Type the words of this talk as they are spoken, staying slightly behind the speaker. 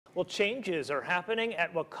Well, changes are happening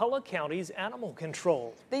at Wakulla County's animal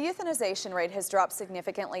control. The euthanization rate has dropped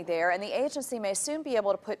significantly there, and the agency may soon be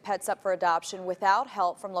able to put pets up for adoption without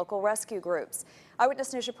help from local rescue groups.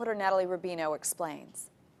 Eyewitness News reporter Natalie Rubino explains.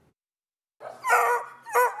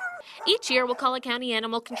 Each year, Wakulla County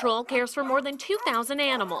Animal Control cares for more than 2,000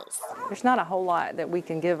 animals. There's not a whole lot that we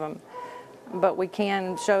can give them, but we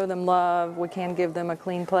can show them love. We can give them a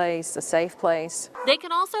clean place, a safe place. They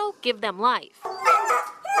can also give them life.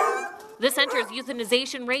 The center's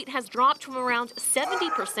euthanization rate has dropped from around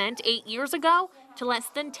 70% 8 years ago to less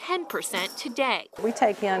than 10% today. We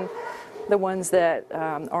take in the ones that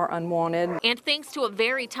are unwanted. And thanks to a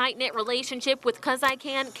very tight-knit relationship with 'Cause I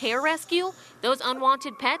Can Care Rescue, those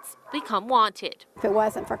unwanted pets become wanted. If it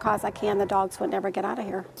wasn't for 'Cause I Can, the dogs would never get out of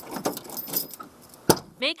here.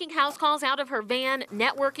 Making house calls out of her van,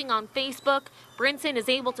 networking on Facebook, Brinson is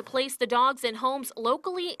able to place the dogs in homes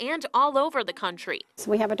locally and all over the country.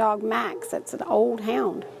 So we have a dog, Max, that's an old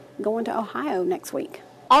hound, going to Ohio next week.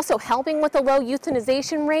 Also helping with the low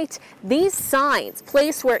euthanization rate, these signs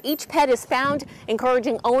placed where each pet is found,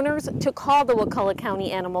 encouraging owners to call the Wakulla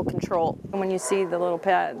County Animal Control. When you see the little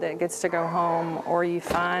pet that gets to go home, or you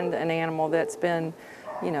find an animal that's been,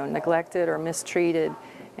 neglected or mistreated,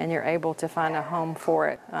 and you're able to find a home for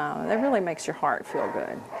it, that really makes your heart feel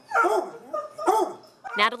good.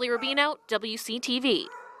 Natalie Rubino, WCTV.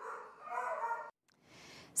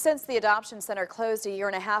 Since the adoption center closed a year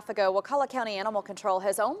and a half ago, Wakulla County Animal Control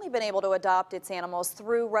has only been able to adopt its animals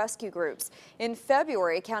through rescue groups. In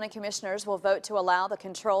February, county commissioners will vote to allow the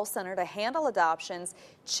control center to handle adoptions,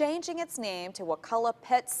 changing its name to Wakulla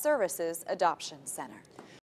Pet Services Adoption Center.